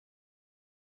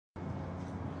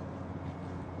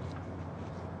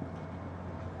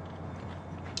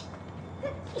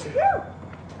And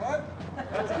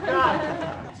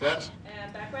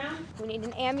background? We need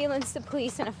an ambulance, the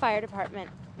police, and a fire department.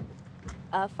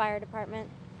 A fire department?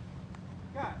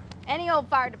 Any old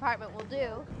fire department will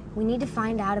do. We need to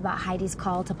find out about Heidi's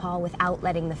call to Paul without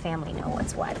letting the family know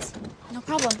what's what. No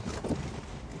problem.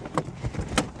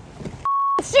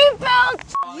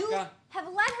 Seatbelt! You have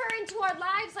let her into our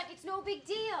lives like it's no big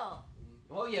deal.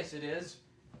 Oh, yes, it is.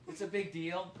 It's a big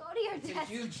deal. Go to your It's desk. a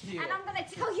huge deal. And I'm going to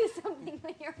tell you something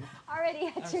when you're already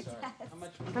at your sorry. desk. How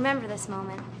much- Remember this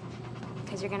moment,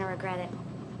 because you're going to regret it.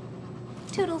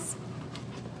 Toodles.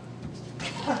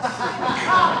 Come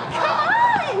on!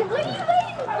 What are you waiting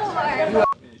for?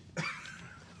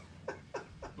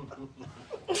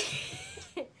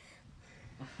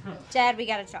 Dad, we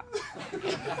gotta talk.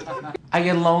 I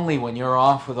get lonely when you're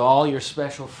off with all your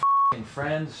special f***ing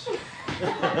friends. It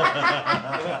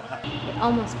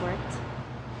almost worked.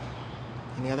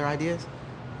 Any other ideas?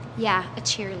 Yeah, a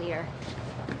cheerleader.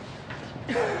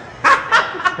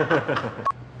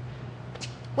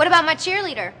 What about my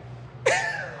cheerleader?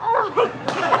 Oh my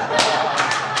God.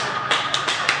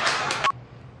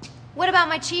 What about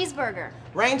my cheeseburger?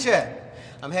 Rain check.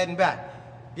 I'm heading back.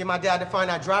 Get my dad to find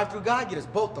that drive-through guy, get us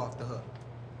both off the hook.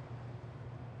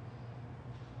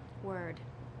 Word.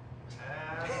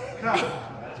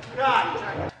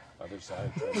 Other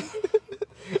side.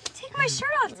 Take my shirt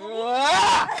off,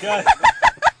 Tony.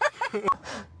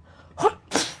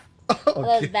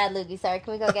 That was bad, Lukey. Sorry,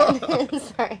 can we go again?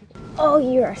 Sorry. Oh,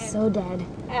 you are so dead.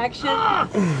 Action.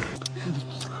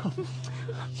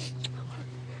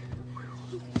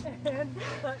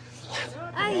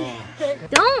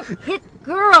 Don't hit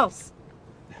girls.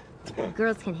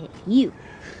 Girls can hit you.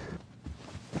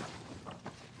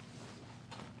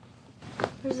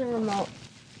 Where's the remote?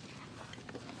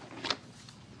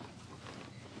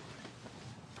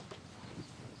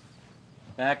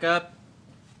 Back up.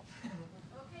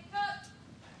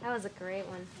 That was a great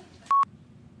one.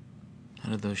 How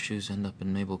did those shoes end up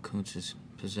in Mabel Kuntz's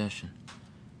possession?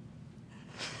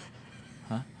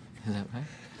 Huh? Is that right?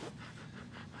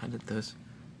 How did those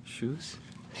shoes?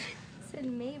 I said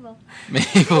Mabel.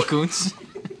 Mabel Kuntz?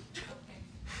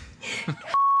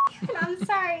 I'm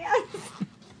sorry.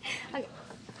 Okay.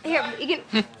 Here, you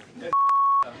can.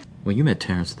 Well, you met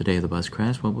Terrence the day of the bus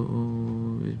crash.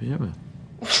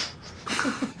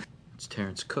 It's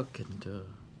Terrence Cook and,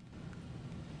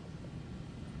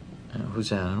 who's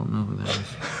that? I don't know who that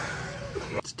is.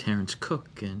 It's Terrence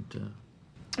Cook and,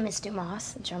 Miss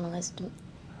Dumas, the journalist.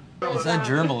 It's not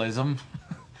journalism.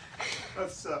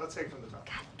 Let's take it from the top.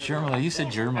 You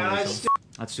said journalism.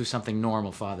 Let's do something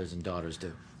normal fathers and daughters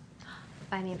do.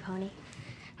 Buy me a pony.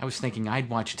 I was thinking I'd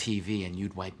watch TV and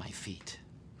you'd wipe my feet.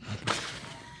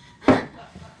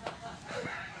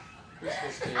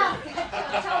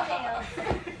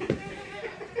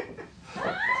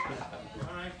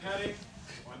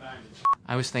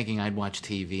 I was thinking I'd watch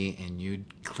TV and you'd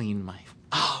clean my...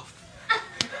 Oh!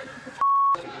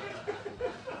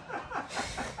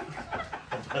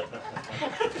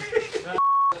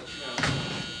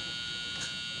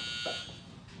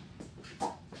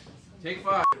 Take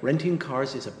 5. Renting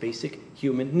cars is a basic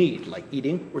human need, like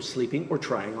eating or sleeping or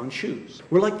trying on shoes.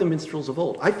 We're like the minstrels of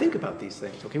old. I think about these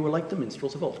things, okay? We're like the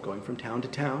minstrels of old, going from town to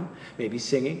town, maybe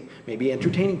singing, maybe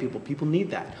entertaining people. People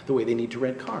need that, the way they need to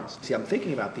rent cars. See, I'm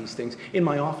thinking about these things in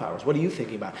my off hours. What are you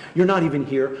thinking about? You're not even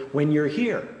here when you're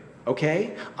here,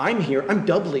 okay? I'm here, I'm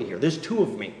doubly here. There's 2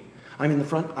 of me. I'm in the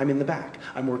front, I'm in the back.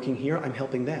 I'm working here, I'm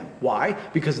helping them. Why?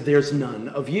 Because there's none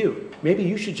of you. Maybe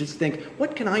you should just think,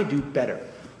 what can I do better?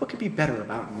 What could be better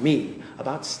about me,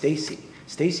 about Stacy?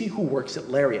 Stacy, who works at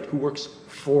Lariat, who works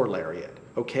for Lariat,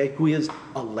 okay? Who is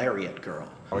a Lariat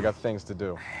girl. We got things to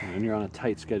do. And you're on a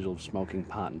tight schedule of smoking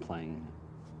pot and playing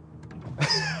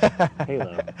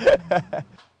Halo.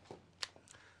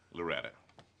 Loretta,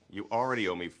 you already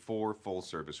owe me 4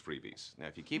 full-service freebies. Now,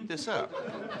 if you keep this up...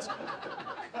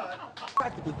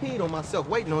 Practically peed on myself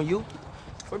waiting on you.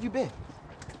 Where have you been?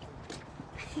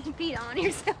 You beat on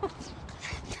yourself.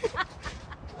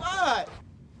 What?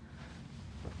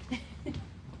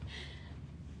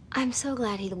 I'm so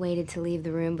glad he waited to leave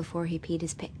the room before he peed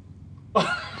his pants.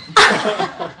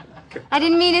 I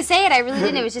didn't mean to say it. I really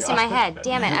didn't. It was just in my head.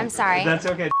 Damn it. I'm sorry. That's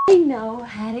okay. I know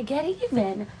how to get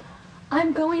even.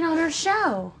 I'm going on her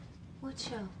show. What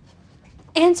show?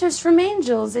 Answers from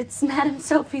Angels. It's Madame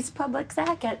Sophie's public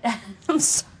jacket. I'm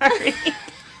sorry.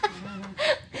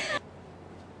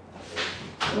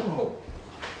 Oh.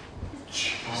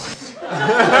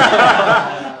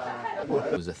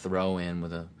 It was a throw-in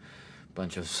with a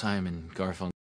bunch of Simon Garfunkel.